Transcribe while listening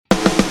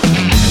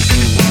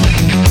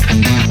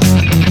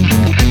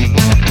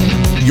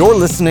You're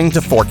listening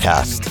to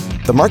Forecast,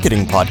 the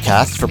marketing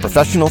podcast for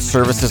professional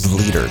services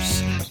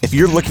leaders. If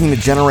you're looking to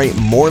generate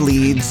more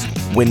leads,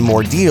 win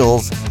more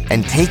deals,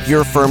 and take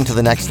your firm to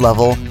the next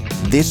level,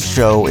 this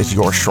show is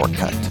your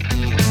shortcut.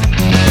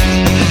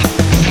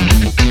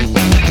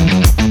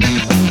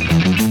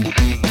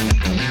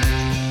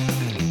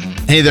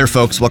 Hey there,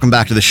 folks. Welcome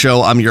back to the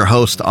show. I'm your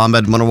host,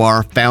 Ahmed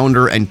Munawar,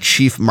 founder and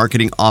chief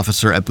marketing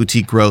officer at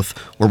Boutique Growth,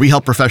 where we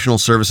help professional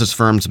services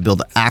firms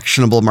build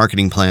actionable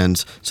marketing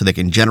plans so they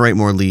can generate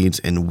more leads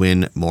and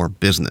win more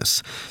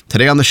business.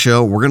 Today on the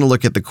show, we're going to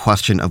look at the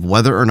question of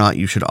whether or not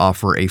you should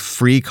offer a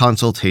free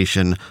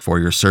consultation for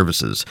your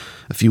services.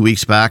 A few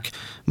weeks back,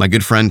 my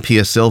good friend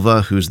Pia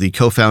Silva, who's the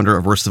co-founder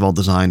of Worst of All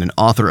Design and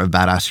author of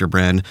Badass Your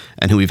Brand,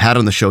 and who we've had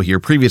on the show here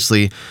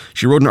previously,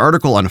 she wrote an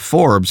article on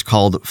Forbes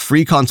called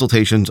 "Free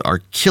Consultations Are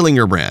Killing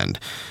Your Brand."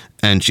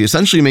 And she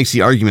essentially makes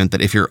the argument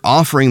that if you're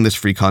offering this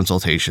free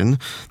consultation,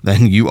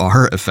 then you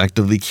are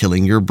effectively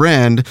killing your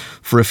brand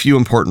for a few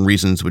important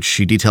reasons, which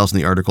she details in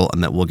the article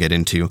and that we'll get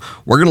into.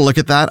 We're going to look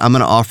at that. I'm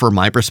going to offer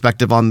my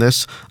perspective on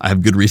this. I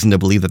have good reason to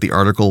believe that the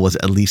article was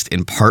at least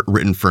in part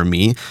written for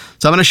me.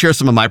 So I'm going to share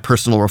some of my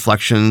personal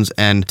reflections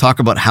and talk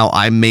about how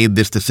I made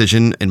this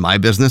decision in my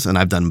business. And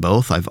I've done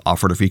both. I've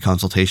offered a free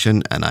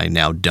consultation and I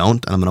now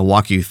don't. And I'm going to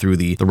walk you through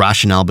the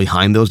rationale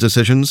behind those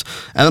decisions.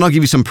 And then I'll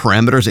give you some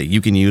parameters that you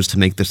can use to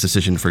make this decision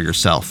for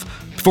yourself.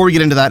 Before we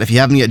get into that, if you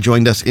haven't yet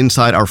joined us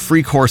inside our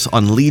free course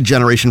on lead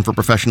generation for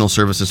professional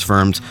services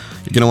firms,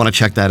 you're going to want to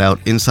check that out.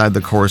 Inside the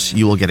course,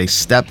 you will get a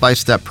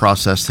step-by-step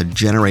process to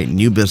generate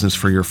new business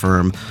for your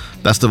firm.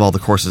 Best of all, the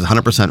course is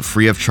 100%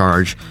 free of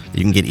charge.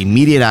 You can get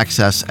immediate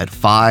access at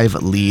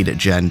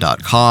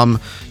 5leadgen.com.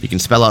 You can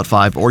spell out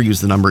 5 or use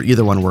the number.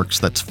 Either one works.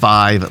 That's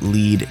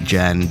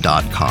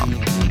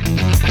 5leadgen.com.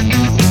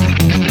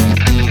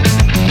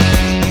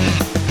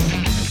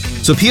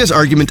 So Pia's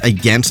argument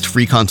against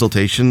free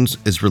consultations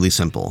is really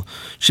simple.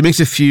 She makes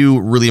a few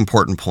really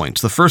important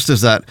points. The first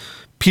is that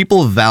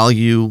people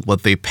value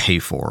what they pay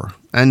for.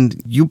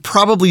 And you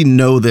probably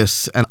know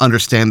this and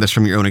understand this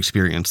from your own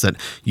experience, that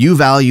you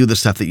value the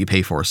stuff that you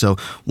pay for. So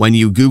when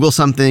you Google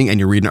something and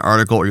you read an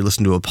article or you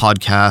listen to a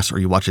podcast or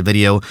you watch a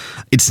video,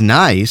 it's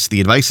nice, the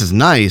advice is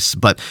nice,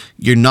 but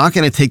you're not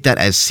going to take that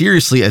as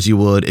seriously as you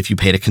would if you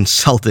paid a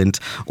consultant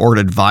or an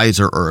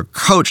advisor or a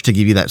coach to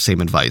give you that same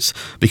advice.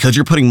 Because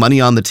you're putting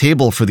money on the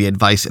table for the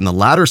advice in the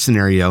latter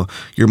scenario,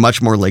 you're much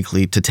more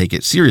likely to take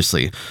it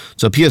seriously.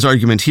 So Pia's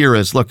argument here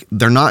is, look,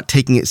 they're not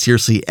taking it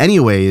seriously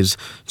anyways,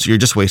 so you're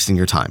just wasting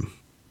your time.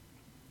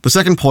 The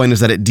second point is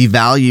that it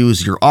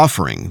devalues your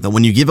offering, that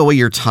when you give away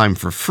your time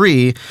for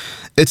free,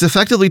 it's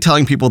effectively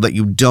telling people that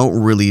you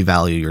don't really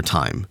value your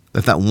time.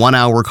 If that 1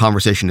 hour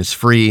conversation is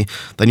free,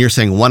 then you're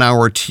saying 1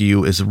 hour to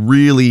you is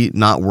really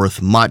not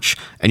worth much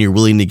and you're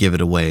willing to give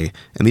it away.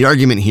 And the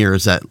argument here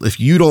is that if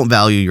you don't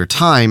value your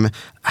time,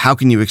 how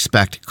can you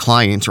expect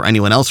clients or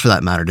anyone else for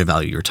that matter to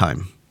value your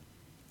time?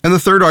 And the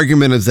third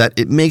argument is that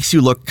it makes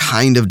you look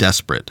kind of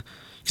desperate.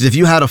 Because if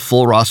you had a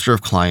full roster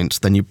of clients,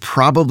 then you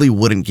probably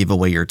wouldn't give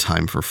away your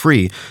time for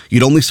free.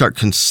 You'd only start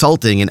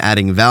consulting and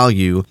adding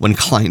value when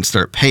clients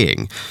start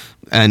paying.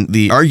 And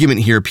the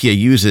argument here Pia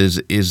uses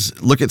is,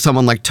 look at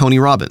someone like Tony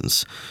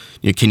Robbins.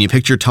 Can you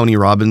picture Tony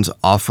Robbins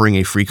offering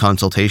a free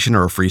consultation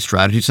or a free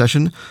strategy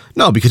session?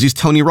 No, because he's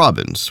Tony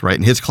Robbins, right?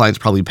 And his clients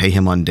probably pay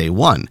him on day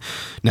one.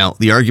 Now,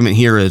 the argument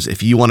here is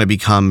if you want to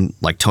become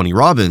like Tony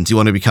Robbins, you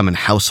want to become a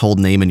household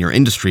name in your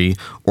industry,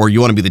 or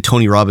you want to be the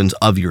Tony Robbins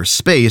of your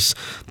space,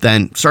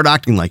 then start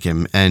acting like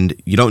him. And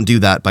you don't do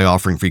that by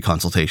offering free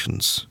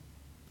consultations.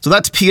 So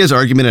that's Pia's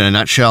argument in a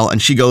nutshell,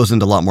 and she goes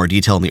into a lot more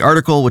detail in the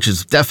article, which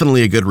is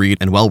definitely a good read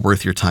and well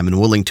worth your time, and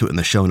we'll link to it in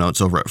the show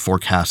notes over at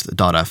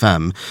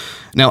forecast.fm.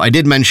 Now, I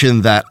did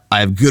mention that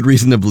I have good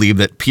reason to believe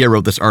that Pia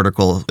wrote this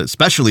article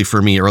especially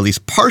for me, or at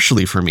least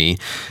partially for me,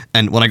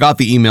 and when I got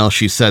the email,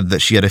 she said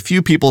that she had a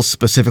few people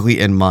specifically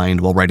in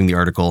mind while writing the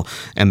article,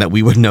 and that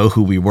we would know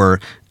who we were.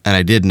 And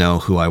I did know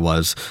who I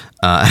was.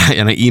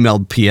 And I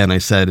emailed Pia and I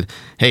said,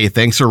 hey,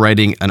 thanks for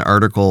writing an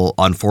article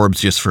on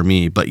Forbes just for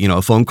me. But,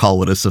 a phone call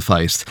would have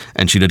sufficed.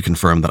 And she did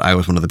confirm that I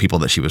was one of the people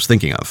that she was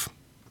thinking of.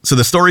 So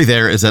the story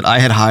there is that I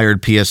had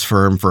hired Pia's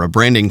firm for a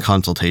branding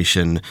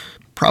consultation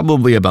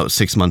probably about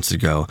 6 months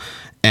ago.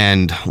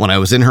 And when I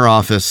was in her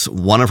office,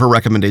 one of her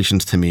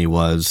recommendations to me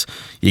was,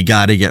 you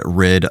got to get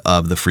rid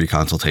of the free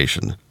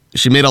consultation.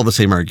 She made all the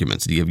same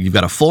arguments. You've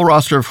got a full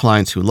roster of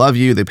clients who love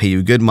you. They pay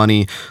you good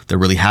money. They're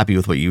really happy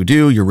with what you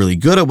do. You're really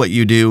good at what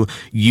you do.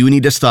 You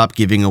need to stop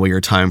giving away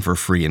your time for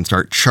free and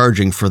start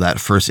charging for that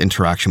first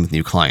interaction with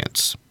new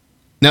clients.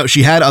 Now,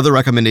 she had other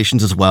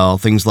recommendations as well,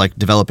 things like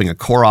developing a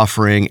core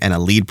offering and a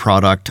lead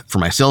product for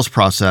my sales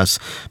process.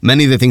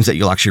 Many of the things that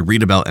you'll actually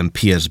read about in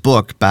Pia's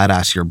book,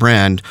 Badass Your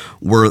Brand,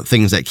 were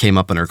things that came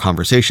up in our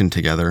conversation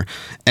together.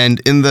 And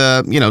in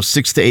the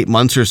 6 to 8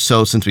 months or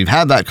so since we've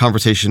had that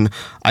conversation,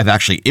 I've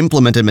actually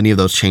implemented many of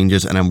those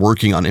changes and I'm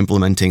working on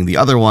implementing the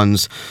other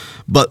ones.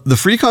 But the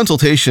free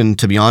consultation,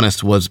 to be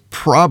honest, was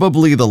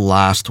probably the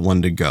last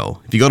one to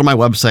go. If you go to my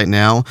website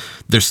now,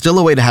 there's still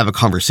a way to have a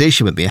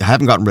conversation with me. I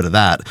haven't gotten rid of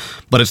that,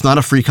 but it's not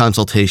a free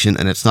consultation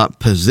and it's not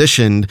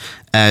positioned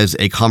as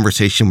a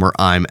conversation where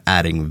I'm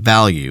adding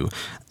value.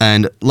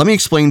 And let me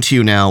explain to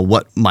you now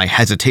what my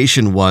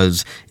hesitation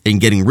was in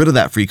getting rid of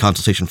that free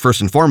consultation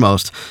first and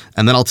foremost,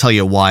 and then I'll tell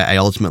you why I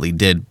ultimately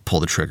did pull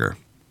the trigger.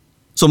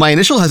 So my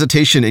initial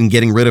hesitation in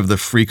getting rid of the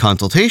free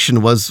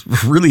consultation was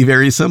really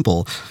very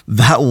simple.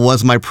 That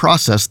was my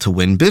process to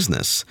win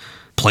business.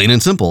 Plain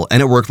and simple,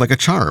 and it worked like a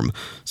charm.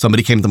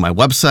 Somebody came to my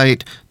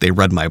website, they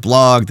read my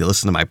blog, they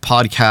listened to my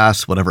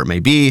podcast, whatever it may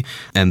be,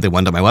 and they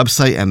went to my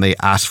website and they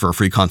asked for a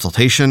free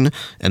consultation,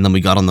 and then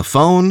we got on the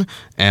phone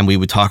and we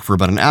would talk for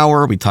about an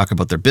hour. We'd talk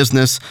about their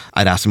business.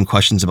 I'd ask them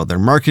questions about their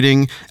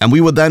marketing, and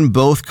we would then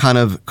both kind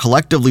of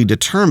collectively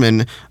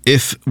determine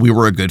if we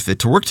were a good fit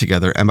to work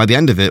together. And by the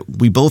end of it,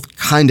 we both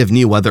kind of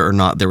knew whether or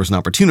not there was an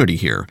opportunity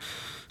here.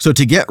 So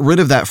to get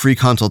rid of that free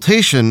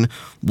consultation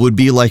would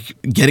be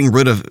like getting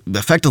rid of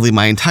effectively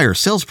my entire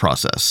sales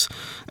process.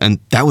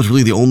 And that was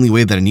really the only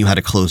way that I knew how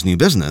to close new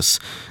business.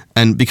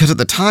 And because at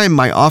the time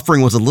my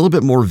offering was a little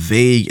bit more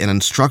vague and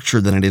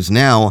unstructured than it is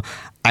now,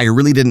 I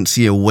really didn't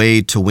see a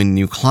way to win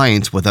new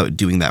clients without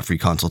doing that free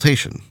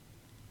consultation.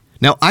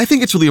 Now, I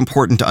think it's really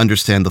important to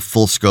understand the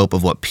full scope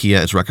of what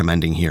Pia is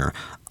recommending here.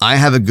 I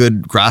have a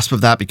good grasp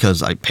of that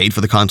because I paid for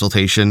the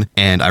consultation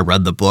and I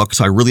read the book,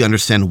 so I really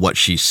understand what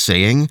she's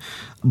saying.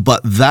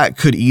 But that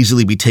could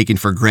easily be taken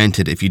for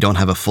granted if you don't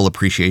have a full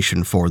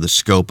appreciation for the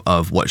scope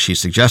of what she's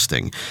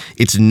suggesting.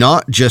 It's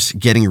not just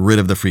getting rid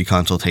of the free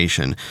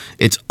consultation.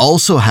 It's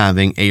also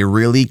having a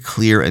really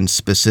clear and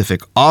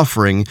specific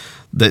offering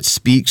that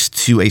speaks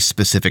to a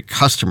specific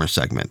customer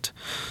segment.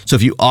 So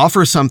if you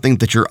offer something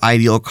that your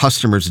ideal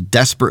customers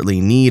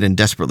desperately need and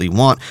desperately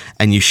want,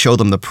 and you show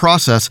them the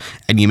process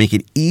and you make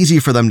it easy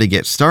for them to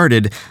get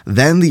started,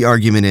 then the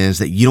argument is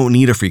that you don't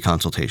need a free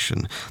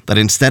consultation. That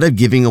instead of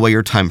giving away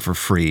your time for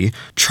free,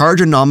 charge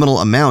a nominal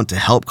amount to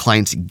help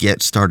clients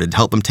get started,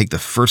 help them take the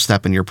first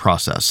step in your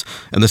process.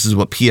 And this is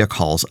what Pia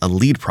calls a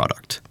lead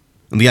product.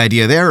 And the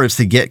idea there is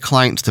to get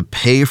clients to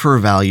pay for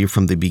value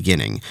from the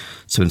beginning.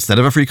 So instead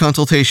of a free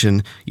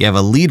consultation, you have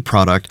a lead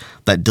product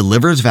that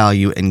delivers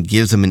value and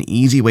gives them an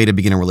easy way to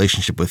begin a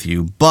relationship with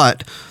you.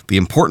 But the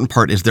important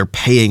part is they're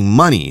paying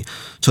money.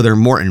 So they're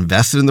more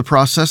invested in the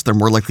process, they're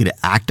more likely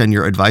to act on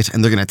your advice,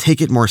 and they're going to take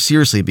it more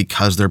seriously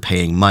because they're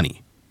paying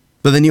money.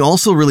 But then you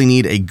also really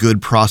need a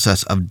good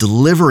process of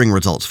delivering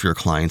results for your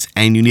clients,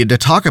 and you need to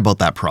talk about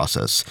that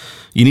process.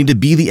 You need to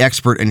be the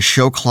expert and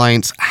show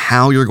clients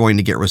how you're going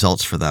to get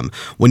results for them.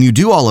 When you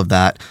do all of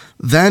that,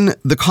 then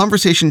the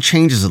conversation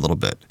changes a little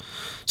bit.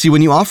 See,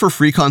 when you offer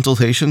free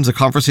consultations, the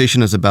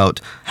conversation is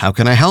about how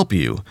can I help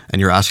you? And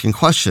you're asking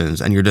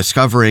questions and you're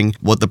discovering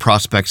what the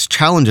prospect's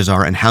challenges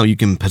are and how you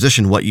can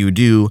position what you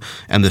do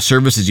and the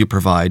services you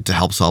provide to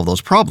help solve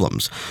those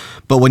problems.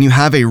 But when you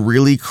have a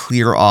really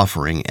clear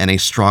offering and a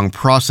strong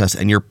process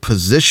and you're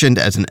positioned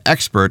as an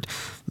expert,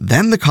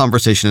 then the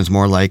conversation is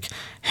more like,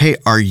 hey,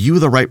 are you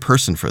the right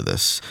person for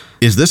this?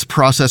 Is this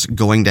process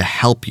going to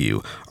help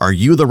you? Are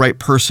you the right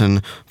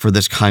person for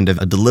this kind of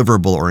a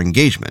deliverable or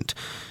engagement?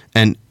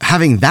 And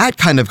having that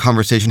kind of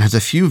conversation has a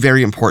few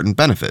very important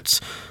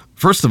benefits.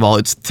 First of all,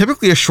 it's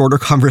typically a shorter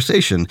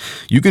conversation.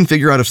 You can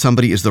figure out if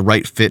somebody is the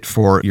right fit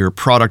for your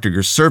product or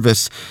your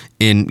service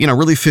in,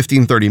 really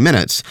 15, 30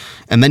 minutes,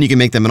 and then you can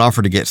make them an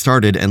offer to get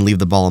started and leave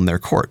the ball in their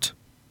court.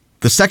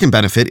 The second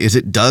benefit is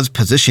it does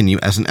position you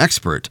as an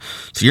expert.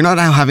 So you're not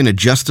now having to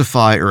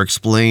justify or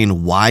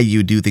explain why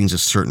you do things a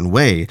certain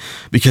way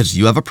because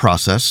you have a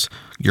process,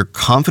 you're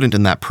confident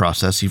in that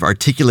process, you've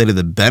articulated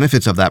the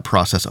benefits of that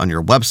process on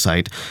your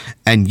website,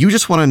 and you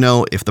just want to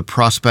know if the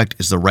prospect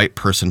is the right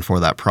person for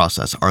that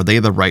process. Are they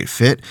the right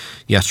fit?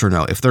 Yes or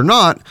no. If they're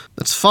not,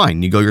 that's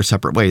fine. You go your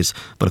separate ways.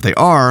 But if they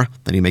are,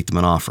 then you make them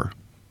an offer.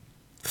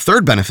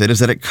 Third benefit is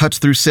that it cuts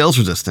through sales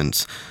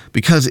resistance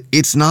because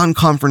it's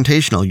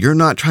non-confrontational. You're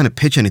not trying to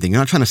pitch anything. You're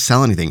not trying to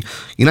sell anything.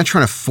 You're not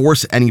trying to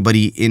force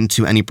anybody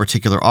into any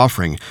particular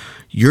offering.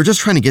 You're just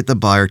trying to get the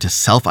buyer to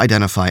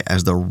self-identify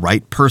as the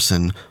right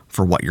person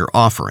for what you're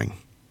offering.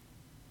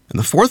 And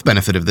the fourth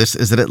benefit of this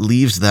is that it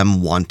leaves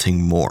them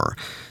wanting more.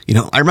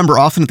 I remember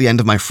often at the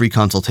end of my free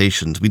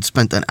consultations, we'd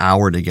spent an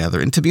hour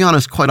together. And to be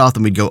honest, quite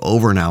often we'd go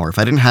over an hour. If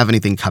I didn't have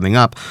anything coming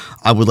up,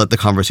 I would let the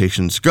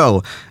conversations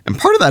go. And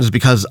part of that is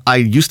because I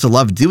used to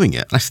love doing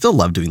it. I still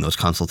love doing those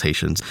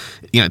consultations.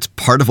 It's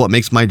part of what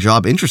makes my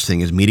job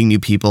interesting is meeting new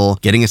people,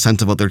 getting a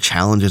sense of what their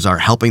challenges are,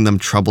 helping them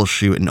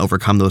troubleshoot and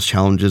overcome those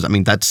challenges.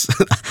 That's,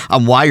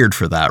 I'm wired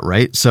for that,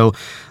 right? So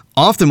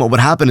often what would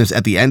happen is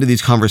at the end of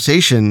these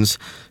conversations,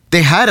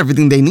 they had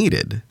everything they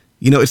needed.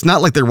 It's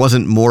not like there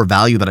wasn't more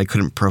value that I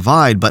couldn't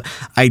provide, but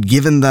I'd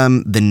given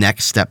them the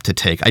next step to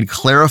take. I'd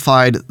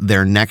clarified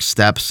their next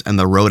steps and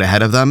the road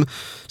ahead of them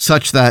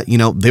such that,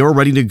 they were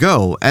ready to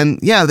go. And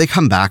yeah, they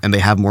come back and they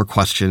have more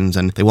questions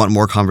and they want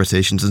more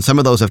conversations. And some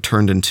of those have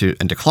turned into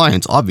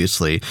clients,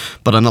 obviously.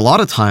 But on a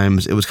lot of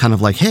times it was kind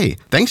of like, hey,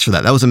 thanks for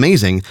that. That was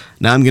amazing.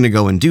 Now I'm going to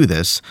go and do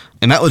this.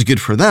 And that was good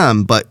for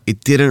them, but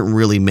it didn't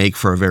really make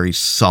for a very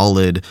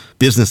solid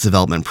business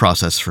development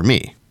process for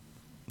me.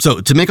 So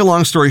to make a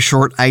long story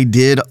short, I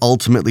did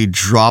ultimately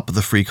drop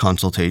the free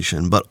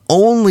consultation, but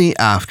only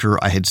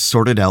after I had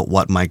sorted out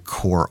what my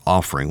core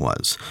offering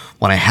was.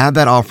 When I had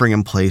that offering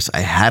in place,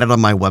 I had it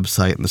on my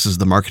website, and this is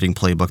the marketing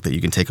playbook that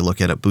you can take a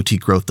look at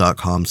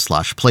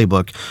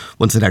boutiquegrowth.com/playbook.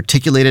 Once it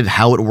articulated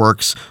how it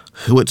works,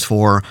 who it's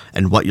for,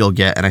 and what you'll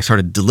get, and I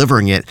started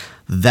delivering it,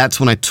 that's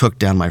when I took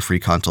down my free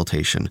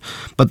consultation.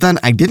 But then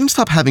I didn't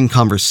stop having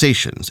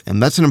conversations,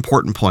 and that's an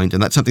important point,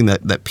 and that's something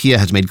that Pia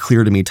has made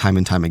clear to me time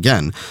and time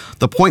again.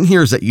 The point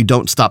here is that you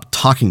don't stop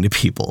talking to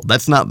people.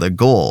 That's not the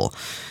goal.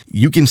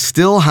 You can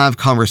still have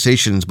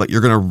conversations, but you're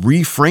going to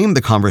reframe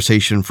the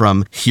conversation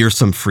from, here's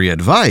some free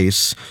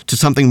advice, to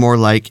something more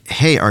like,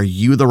 hey, are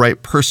you the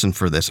right person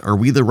for this? Are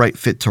we the right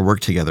fit to work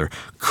together?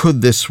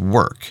 Could this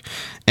work?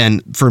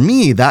 And for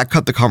me, that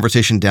cut the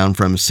conversation down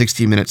from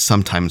 60 minutes,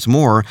 sometimes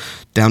more,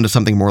 down to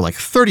something more like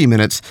 30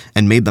 minutes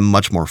and made them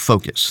much more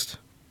focused.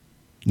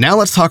 Now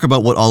let's talk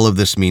about what all of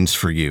this means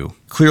for you.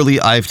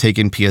 Clearly, I've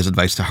taken Pia's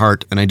advice to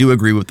heart, and I do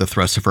agree with the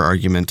thrust of her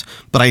argument,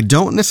 but I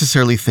don't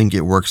necessarily think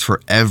it works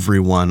for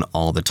everyone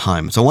all the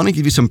time. So I want to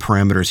give you some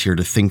parameters here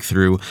to think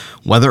through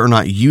whether or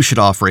not you should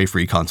offer a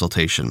free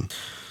consultation.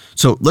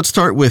 So let's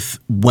start with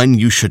when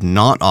you should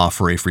not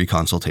offer a free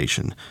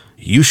consultation.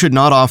 You should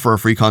not offer a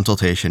free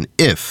consultation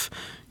if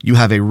you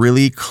have a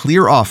really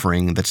clear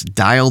offering that's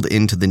dialed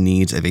into the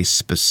needs of a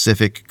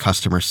specific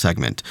customer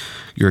segment.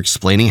 You're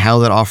explaining how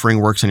that offering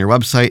works on your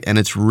website, and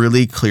it's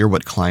really clear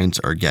what clients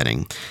are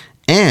getting.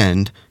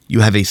 And you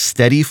have a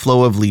steady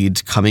flow of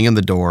leads coming in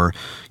the door.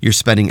 You're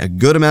spending a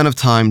good amount of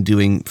time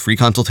doing free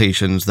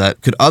consultations that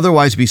could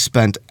otherwise be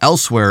spent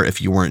elsewhere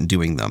if you weren't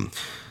doing them.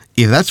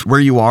 If that's where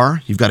you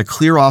are, you've got a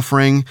clear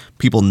offering,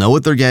 people know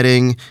what they're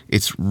getting,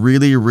 it's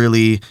really,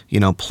 really,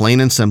 plain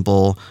and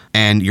simple,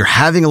 and you're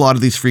having a lot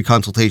of these free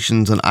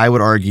consultations, and I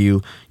would argue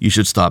you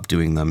should stop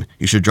doing them.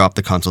 You should drop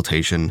the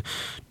consultation.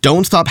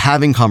 Don't stop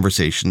having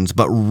conversations,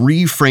 but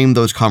reframe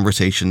those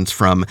conversations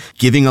from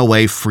giving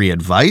away free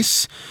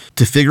advice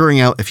to figuring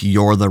out if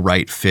you're the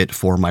right fit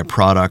for my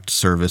product,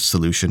 service,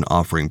 solution,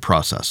 offering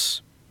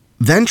process.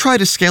 Then try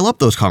to scale up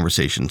those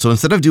conversations. So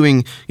instead of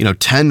doing,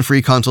 10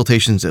 free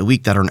consultations a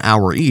week that are an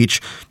hour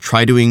each,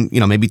 try doing,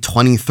 maybe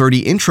 20, 30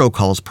 intro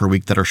calls per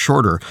week that are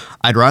shorter.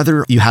 I'd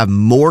rather you have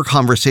more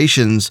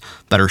conversations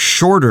that are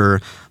shorter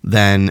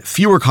than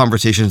fewer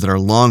conversations that are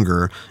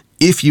longer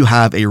if you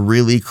have a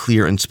really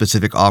clear and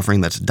specific offering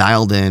that's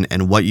dialed in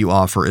and what you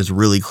offer is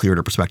really clear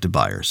to prospective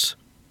buyers.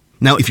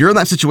 Now, if you're in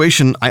that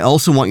situation, I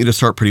also want you to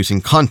start producing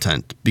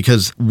content,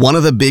 because one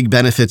of the big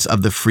benefits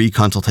of the free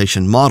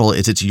consultation model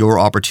is it's your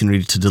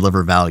opportunity to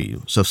deliver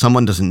value. So if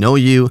someone doesn't know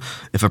you,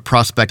 if a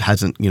prospect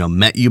hasn't,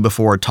 met you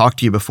before, talked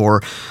to you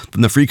before,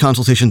 then the free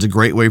consultation is a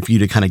great way for you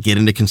to kind of get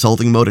into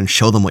consulting mode and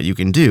show them what you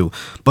can do.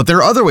 But there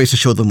are other ways to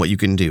show them what you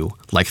can do,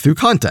 like through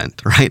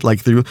content, right?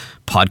 Like through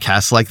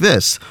podcasts like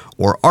this,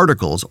 or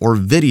articles, or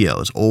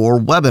videos, or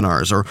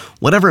webinars, or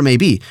whatever it may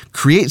be.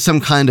 Create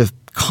some kind of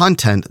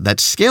content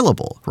that's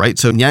scalable, right?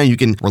 So now you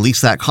can release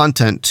that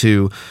content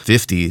to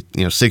 50,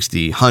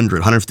 60, 100,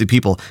 150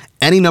 people.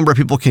 Any number of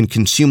people can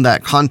consume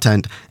that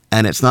content,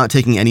 and it's not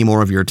taking any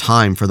more of your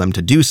time for them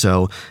to do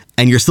so.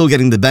 And you're still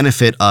getting the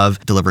benefit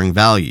of delivering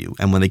value.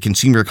 And when they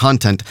consume your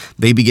content,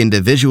 they begin to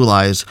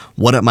visualize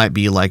what it might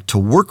be like to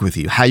work with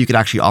you, how you could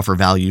actually offer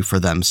value for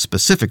them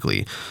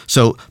specifically.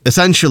 So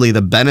essentially,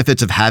 the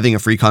benefits of having a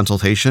free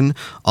consultation,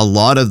 a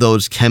lot of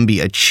those can be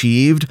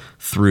achieved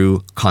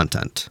through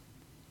content.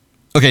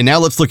 Okay, now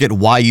let's look at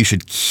why you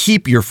should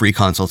keep your free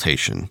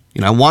consultation.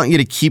 I want you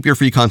to keep your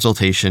free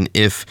consultation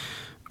if,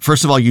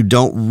 first of all, you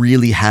don't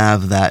really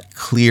have that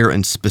clear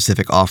and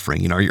specific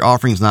offering. Your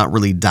offering's not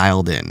really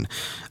dialed in.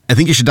 I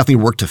think you should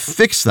definitely work to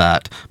fix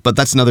that, but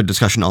that's another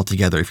discussion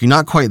altogether. If you're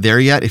not quite there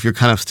yet, if you're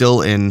kind of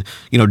still in,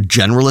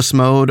 generalist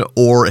mode,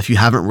 or if you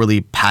haven't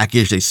really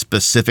packaged a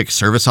specific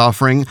service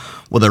offering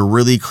with a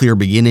really clear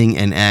beginning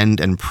and end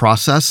and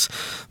process,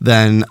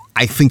 then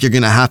I think you're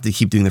going to have to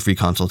keep doing the free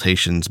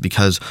consultations,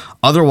 because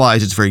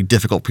otherwise it's very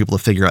difficult for people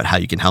to figure out how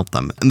you can help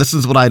them. And this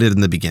is what I did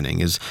in the beginning,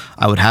 is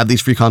I would have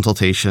these free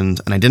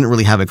consultations and I didn't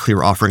really have a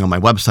clear offering on my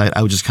website.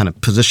 I was just kind of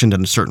positioned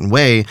in a certain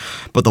way,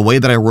 but the way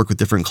that I work with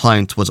different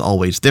clients was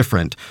always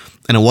different.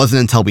 And it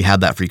wasn't until we had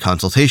that free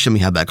consultation, we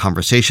had that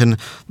conversation,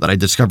 that I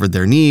discovered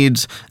their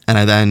needs, and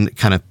I then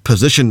kind of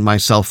positioned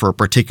myself for a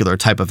particular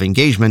type of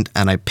engagement,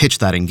 and I pitched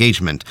that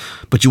engagement.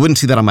 But you wouldn't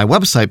see that on my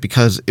website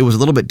because it was a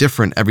little bit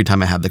different every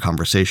time I had the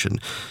conversation.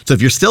 So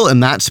if you're still in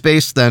that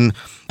space, then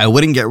I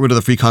wouldn't get rid of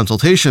the free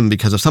consultation,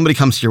 because if somebody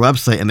comes to your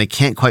website and they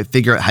can't quite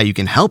figure out how you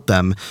can help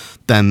them,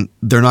 then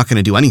they're not going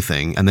to do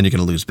anything, and then you're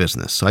going to lose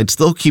business. So I'd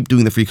still keep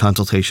doing the free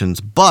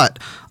consultations, but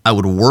I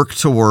would work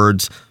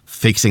towards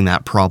fixing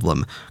that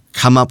problem.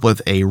 Come up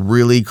with a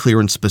really clear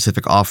and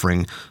specific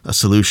offering, a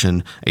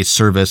solution, a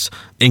service.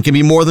 It can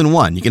be more than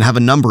one. You can have a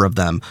number of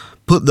them.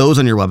 Put those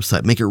on your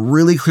website. Make it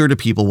really clear to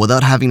people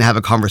without having to have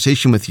a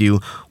conversation with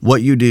you,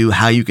 what you do,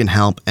 how you can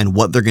help, and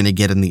what they're going to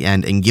get in the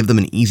end, and give them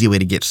an easy way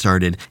to get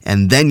started.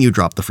 And then you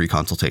drop the free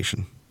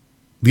consultation.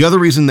 The other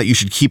reason that you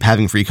should keep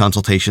having free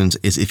consultations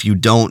is if you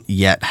don't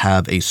yet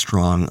have a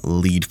strong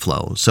lead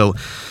flow. So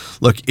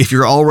look, if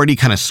you're already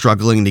kind of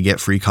struggling to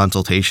get free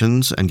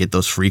consultations and get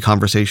those free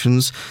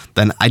conversations,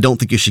 then I don't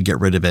think you should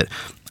get rid of it.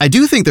 I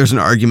do think there's an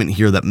argument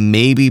here that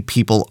maybe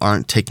people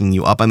aren't taking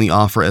you up on the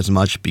offer as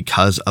much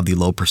because of the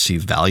low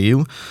perceived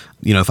value.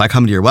 You know, if I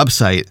come to your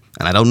website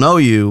and I don't know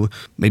you,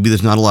 maybe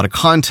there's not a lot of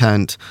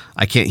content,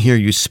 I can't hear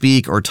you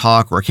speak or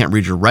talk, or I can't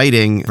read your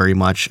writing very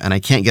much, and I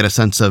can't get a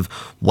sense of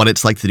what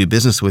it's like to do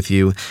business with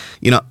you,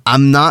 you know,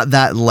 I'm not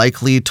that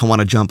likely to want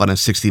to jump on a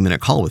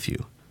 60-minute call with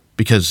you.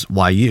 Because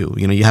why you?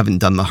 You know, you haven't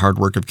done the hard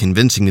work of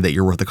convincing me that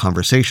you're worth a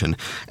conversation.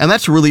 And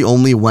that's really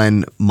only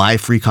when my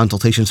free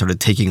consultation started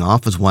taking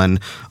off, is when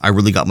I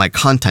really got my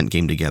content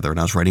game together, and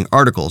I was writing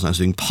articles and I was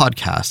doing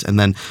podcasts. And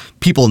then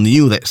people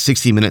knew that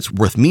 60 minutes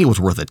with me was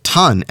worth a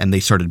ton, and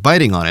they started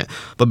biting on it.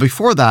 But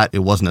before that, it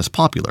wasn't as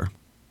popular.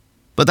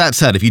 But that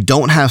said, if you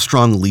don't have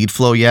strong lead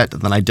flow yet,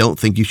 then I don't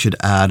think you should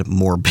add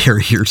more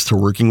barriers to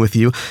working with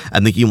you.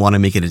 I think you want to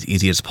make it as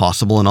easy as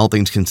possible. And all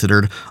things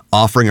considered,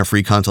 offering a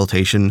free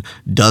consultation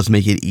does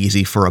make it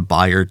easy for a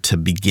buyer to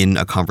begin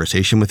a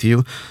conversation with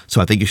you.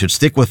 So I think you should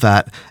stick with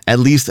that, at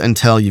least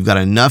until you've got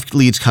enough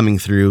leads coming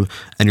through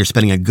and you're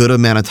spending a good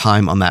amount of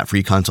time on that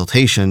free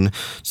consultation,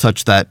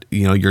 such that,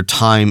 you know, your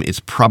time is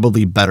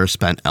probably better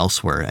spent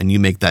elsewhere, and you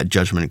make that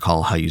judgment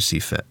call how you see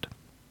fit.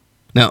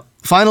 Now,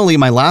 finally,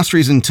 my last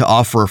reason to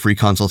offer a free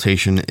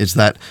consultation is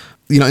that,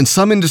 you know, in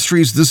some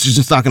industries, this is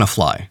just not going to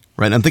fly,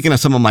 right? I'm thinking of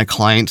some of my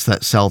clients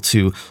that sell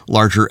to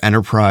larger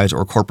enterprise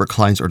or corporate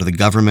clients, or to the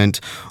government,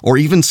 or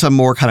even some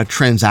more kind of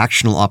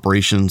transactional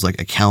operations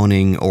like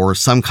accounting or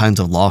some kinds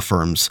of law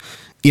firms.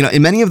 You know,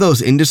 in many of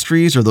those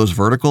industries or those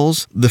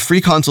verticals, the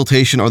free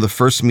consultation or the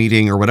first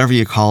meeting or whatever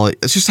you call it,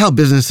 it's just how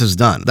business is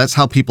done. That's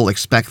how people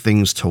expect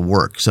things to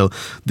work. So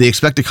they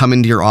expect to come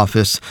into your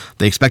office,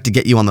 they expect to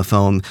get you on the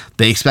phone,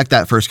 they expect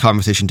that first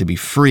conversation to be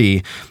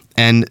free.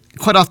 And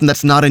quite often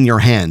that's not in your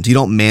hands. You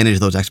don't manage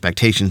those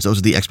expectations. Those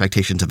are the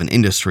expectations of an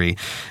industry.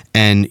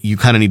 And you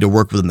kind of need to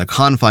work within the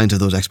confines of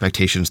those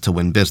expectations to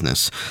win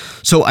business.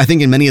 So I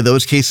think in many of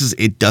those cases,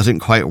 it doesn't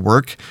quite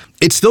work.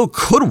 It still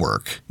could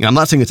work. You know, I'm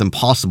not saying it's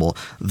impossible.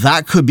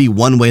 That could be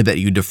one way that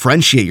you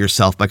differentiate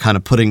yourself, by kind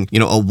of putting, you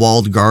know, a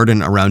walled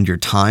garden around your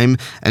time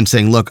and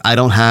saying, look, I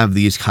don't have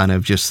these kind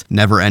of just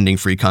never-ending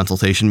free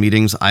consultation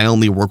meetings. I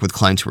only work with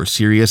clients who are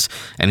serious.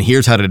 And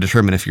here's how to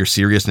determine if you're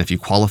serious and if you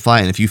qualify.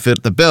 And if you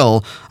fit the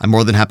bill, I'm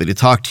more than happy to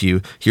talk to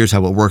you. Here's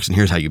how it works and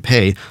here's how you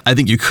pay. I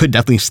think you could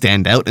definitely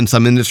stand out in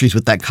some industries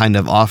with that kind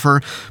of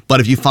offer. But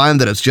if you find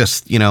that it's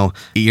just, you know,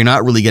 you're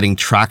not really getting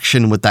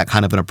traction with that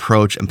kind of an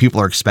approach, and people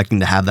are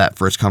expecting to have that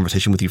first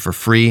conversation with you for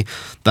free,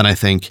 then I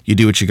think you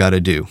do what you got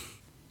to do.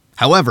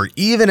 However,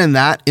 even in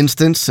that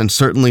instance, and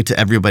certainly to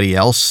everybody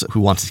else who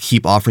wants to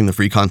keep offering the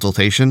free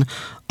consultation,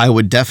 I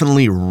would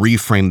definitely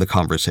reframe the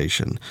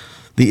conversation.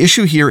 The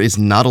issue here is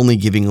not only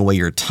giving away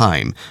your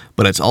time,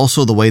 but it's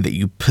also the way that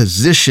you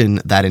position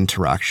that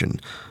interaction.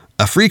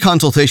 A free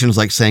consultation is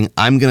like saying,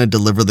 I'm going to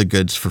deliver the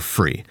goods for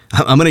free.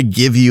 I'm going to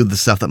give you the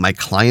stuff that my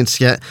clients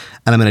get,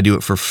 and I'm going to do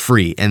it for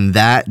free. And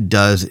that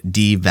does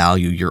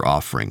devalue your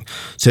offering.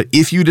 So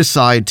if you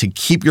decide to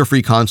keep your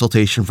free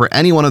consultation for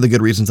any one of the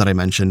good reasons that I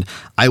mentioned,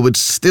 I would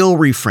still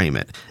reframe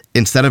it.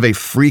 Instead of a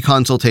free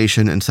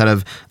consultation, instead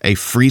of a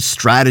free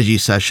strategy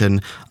session,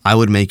 I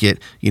would make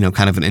it, you know,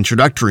 kind of an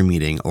introductory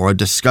meeting or a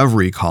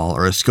discovery call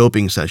or a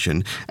scoping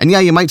session. And yeah,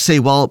 you might say,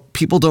 well,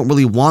 people don't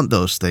really want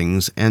those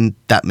things, and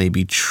that may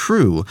be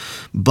true,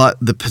 but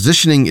the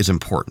positioning is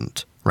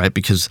important, right?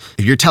 Because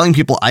if you're telling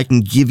people I can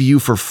give you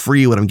for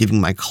free what I'm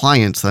giving my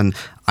clients, then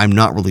I'm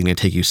not really going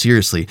to take you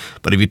seriously.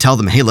 But if you tell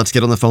them, hey, let's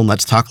get on the phone,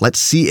 let's talk, let's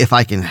see if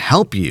I can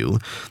help you,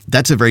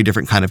 that's a very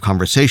different kind of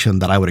conversation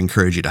that I would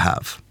encourage you to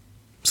have.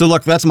 So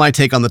look, that's my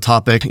take on the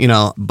topic. You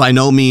know, by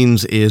no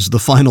means is the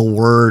final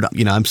word.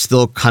 You know, I'm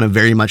still kind of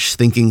very much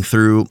thinking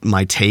through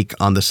my take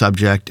on the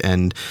subject.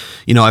 And,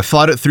 you know, I've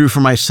thought it through for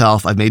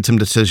myself. I've made some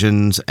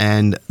decisions,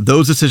 and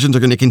those decisions are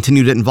going to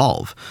continue to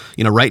evolve.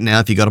 You know, right now,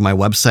 if you go to my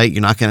website,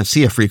 you're not going to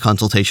see a free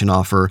consultation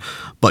offer,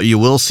 but you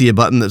will see a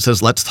button that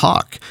says, let's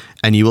talk.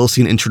 and you will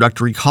see an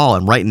introductory call.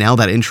 And right now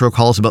that intro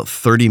call is about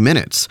 30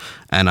 minutes.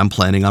 And I'm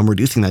planning on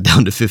reducing that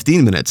down to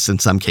 15 minutes in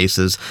some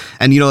cases.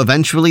 And,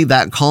 eventually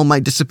that call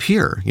might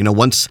disappear.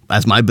 Once,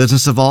 as my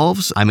business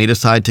evolves, I may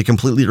decide to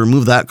completely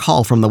remove that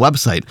call from the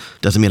website.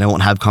 Doesn't mean I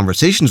won't have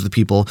conversations with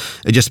people.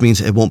 It just means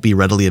it won't be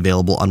readily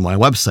available on my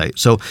website.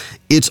 So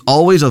it's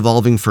always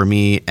evolving for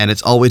me, and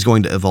it's always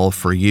going to evolve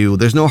for you.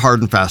 There's no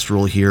hard and fast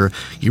rule here.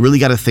 You really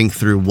got to think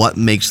through what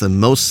makes the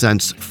most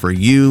sense for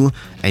you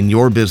and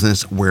your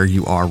business where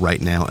you are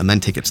right now, and then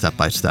take it step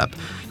by step.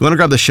 You want to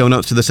grab the show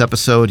notes to this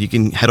episode, you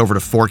can head over to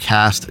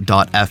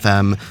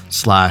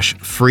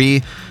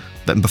forecast.fm/free.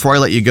 But before I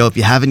let you go, if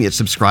you haven't yet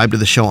subscribed to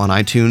the show on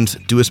iTunes,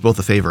 do us both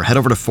a favor. Head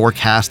over to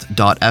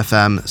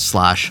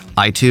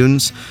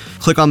forecast.fm/iTunes.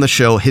 Click on the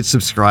show, hit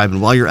subscribe, and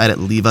while you're at it,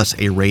 leave us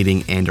a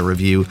rating and a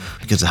review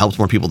because it helps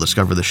more people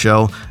discover the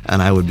show,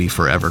 and I would be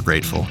forever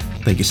grateful.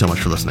 Thank you so much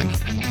for listening.